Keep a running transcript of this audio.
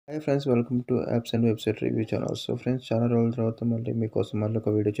Hi friends, welcome to apps and website review channel. So friends, చాలా రోజుల తర్వాత మళ్ళీ మీకోసం మళ్ళీ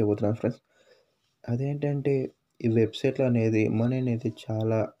ఒక వీడియో చేయబోతున్నాను ఫ్రెండ్స్. అదేంటంటే ఈ వెబ్సైట్లో అనేది మనీ అనేది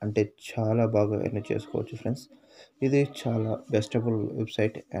చాలా అంటే చాలా బాగా ఎర్న్ చేసుకోవచ్చు ఫ్రెండ్స్. ఇది చాలా బెస్టబుల్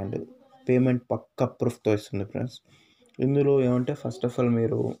వెబ్సైట్ అండ్ పేమెంట్ పక్కా ప్రూఫ్తో ఇస్తుంది ఫ్రెండ్స్. ఇందులో ఏమంటే ఫస్ట్ ఆఫ్ ఆల్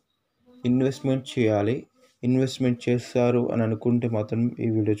మీరు ఇన్వెస్ట్మెంట్ చేయాలి. ఇన్వెస్ట్మెంట్ చేస్తారు అని అనుకుంటే మాత్రం ఈ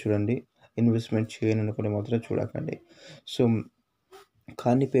వీడియో చూడండి. ఇన్వెస్ట్మెంట్ చేయని అనుకుంటే మాత్రం చూడకండి. సో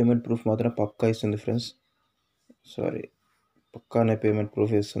కానీ పేమెంట్ ప్రూఫ్ మాత్రం పక్కా ఇస్తుంది ఫ్రెండ్స్. సారీ, పక్కానే పేమెంట్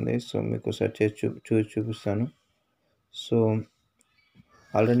ప్రూఫ్ ఇస్తుంది. సో మీకు సెర్చ్ చేసి చూసి చూపిస్తాను. సో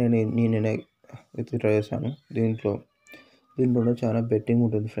ఆల్రెడీ నేనే విత్డ్రా చేశాను. దీంట్లో చాలా బెట్టింగ్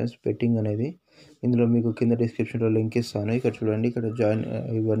ఉంటుంది ఫ్రెండ్స్. బెట్టింగ్ అనేది ఇందులో మీకు కింద డిస్క్రిప్షన్లో లింక్ ఇస్తాను. ఇక్కడ చూడండి, ఇక్కడ జాయిన్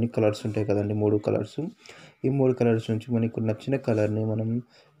ఇవన్నీ కలర్స్ ఉంటాయి కదండి, 3 కలర్స్. ఈ 3 కలర్స్ నుంచి మనకు నచ్చిన కలర్ని మనం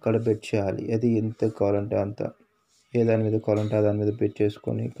ఇక్కడ బెట్ చేయాలి. అది ఎంత కావాలంటే అంత, ఏ దాని మీద కావాలంటే ఆ దాని మీద బెట్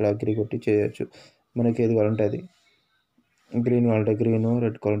చేసుకొని ఇక్కడ అగ్రి కొట్టి చేయొచ్చు. మనకి ఏది కావాలంటే అది, గ్రీన్ కావాలంటే గ్రీను,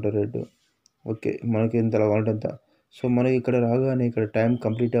 రెడ్ కావాలంటే రెడ్. ఓకే, మనకి ఎంత కావాలంటే ఎంత. సో మనకి ఇక్కడ రాగానే, ఇక్కడ టైం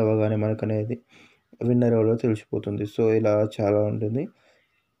కంప్లీట్ అవ్వగానే మనకు అనేది విన్నర్ ఎవరో తెలిసిపోతుంది. సో ఇలా చాలా ఉంటుంది.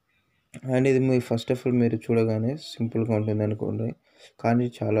 అండ్ ఇది మీ ఫస్ట్ ఆఫ్ ఆల్ మీరు చూడగానే సింపుల్గా ఉంటుంది అనుకోండి, కానీ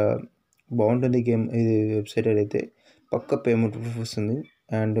చాలా బాగుంటుంది గేమ్. ఇది వెబ్సైట్ అయితే పక్క పేమెంట్ ప్రూఫ్ వస్తుంది.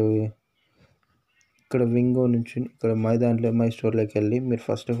 అండ్ ఇక్కడ వింగో నుంచి ఇక్కడ మై స్టోర్లోకి వెళ్ళి మీరు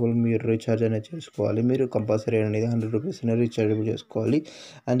ఫస్ట్ ఆఫ్ ఆల్ మీరు రీఛార్జ్ అనేది చేసుకోవాలి. మీరు కంపల్సరీ అనేది 100 రూపీస్ అనేది రీఛార్జబుల్ చేసుకోవాలి.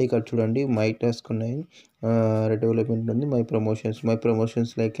 అండ్ ఇక్కడ చూడండి, మై టాస్క్ ఉన్నాయి, రెడ్ డెవలప్మెంట్ ఉంది, మై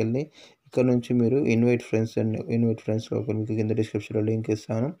ప్రమోషన్స్లోకి వెళ్ళి ఇక్కడ నుంచి మీరు ఇన్వైట్ ఫ్రెండ్స్లో మీకు కింద డిస్క్రిప్షన్లో లింక్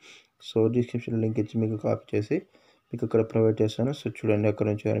ఇస్తాను. సో డిస్క్రిప్షన్లో లింక్ ఇచ్చి మీకు కాపీ చేసి మీకు ఇక్కడ ప్రొవైడ్ చేస్తాను. సో చూడండి, అక్కడ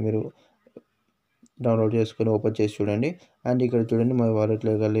నుంచి మీరు డౌన్లోడ్ చేసుకొని ఓపెన్ చేసి చూడండి. అండ్ ఇక్కడ చూడండి, మా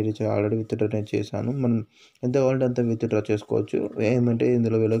వాలెట్లోకి వెళ్ళి ఆల్రెడీ విత్డ్రా నేను చేశాను. మనం ఎంత కావాలంటే అంత విత్డ్రా చేసుకోవచ్చు. ఏమంటే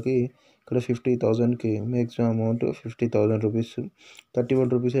ఇందులో వీళ్ళకి ఇక్కడ 50,000కి మ్యాక్సిమం అమౌంట్ 50,000 రూపీస్, 31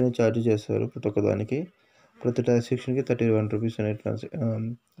 రూపీస్ అనేది ఛార్జ్ చేస్తారు ప్రతి ఒక్కదానికి. ప్రతి ట్రాన్సాక్షన్కి 31 రూపీస్ అనేది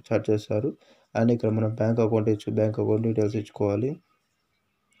ఛార్జ్ చేస్తారు. అండ్ ఇక్కడ మనం బ్యాంక్ అకౌంట్ డీటెయిల్స్ ఇచ్చుకోవాలి.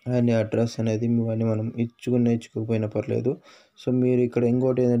 అండ్ అడ్రస్ అనేది ఇవన్నీ మనం ఇచ్చుకోకపోయినా పర్లేదు. సో మీరు ఇక్కడ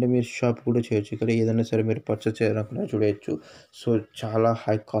ఇంకోటి ఏంటంటే, మీరు షాప్ కూడా చేయొచ్చు. ఇక్కడ ఏదైనా సరే మీరు పర్చేస్ చేయాలనుకున్నా చూడవచ్చు. సో చాలా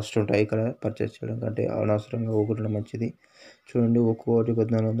హై కాస్ట్ ఉంటాయి ఇక్కడ పర్చేస్ చేయడం కంటే, అనవసరంగా పోగొట్టడం మంచిది. చూడండి, ఒక్కొక్కటి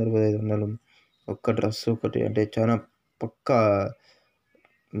 1,400, 1,500 ఒక్క డ్రెస్ ఒకటి అంటే పక్కా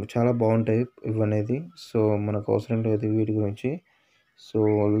చాలా బాగుంటాయి ఇవనేది. సో మనకు అవసరం లేదు వీటి గురించి. సో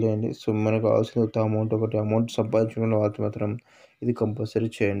వదిలేయండి. సో మనకు కావాల్సిన అమౌంట్ సంపాదించుకున్న వాళ్ళు మాత్రం ఇది కంపల్సరీ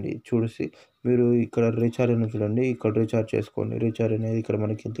చేయండి. చూసి మీరు ఇక్కడ రీఛార్జ్ అని చూడండి, ఇక్కడ రీఛార్జ్ చేసుకోండి. రీఛార్జ్ అనేది ఇక్కడ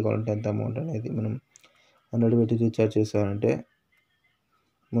మనకి ఎంత కావాలంటే ఎంత అమౌంట్ అనేది మనం 100 పెట్టి రీఛార్జ్ చేసామంటే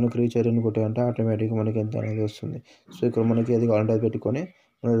మనకు రీఛార్జ్ అని కొట్టామంటే ఆటోమేటిక్గా మనకి ఎంత అనేది వస్తుంది. సో ఇక్కడ మనకి ఏది కావాలంటే అది పెట్టుకొని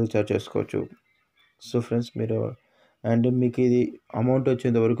మనం రీఛార్జ్ చేసుకోవచ్చు. సో ఫ్రెండ్స్, మీరు అండ్ మీకు ఇది అమౌంట్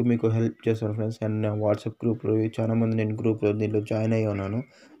వచ్చేంత వరకు మీకు హెల్ప్ చేస్తాను ఫ్రెండ్స్. అండ్ నా వాట్సాప్ గ్రూప్లో చాలామంది నేను దీంట్లో జాయిన్ అయ్యి ఉన్నాను,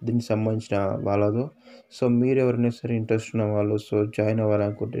 దీనికి సంబంధించిన వాళ్ళతో. సో మీరు ఎవరైనా సరే ఇంట్రెస్ట్ ఉన్న వాళ్ళు సో జాయిన్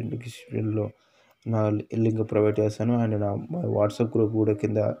అవ్వాలనుకుంటే డిస్క్రిప్షన్లో నా లింక్ ప్రొవైడ్ చేస్తాను. అండ్ మా వాట్సాప్ గ్రూప్ కూడా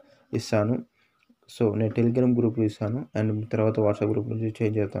కింద ఇస్తాను. సో నేను టెలిగ్రామ్ గ్రూప్ ఇస్తాను అండ్ తర్వాత వాట్సాప్ గ్రూప్ నుంచి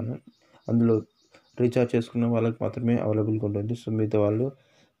చేంజ్ చేస్తాను. అందులో రీఛార్జ్ చేసుకున్న వాళ్ళకి మాత్రమే అవైలబుల్గా ఉంటుంది. సో మిగతా వాళ్ళు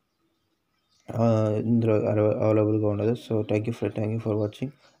ఇందులో అవైలబుల్గా ఉండదు. So thank you for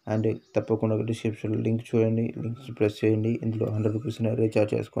watching. And తప్పకుండా డిస్క్రిప్షన్లో లింక్ చూడండి, లింక్స్ ప్రెస్ చేయండి. ఇందులో 100 రూపీస్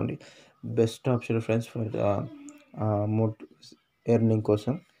రీఛార్జ్ చేసుకోండి. Best option friends for amount earning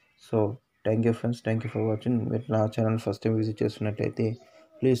కోసం. So thank you friends, thank you for watching. మీరు నా ఛానల్ ఫస్ట్ టైం విజిట్ చేస్తున్నట్లయితే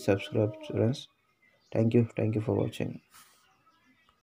please subscribe friends. Thank you for watching.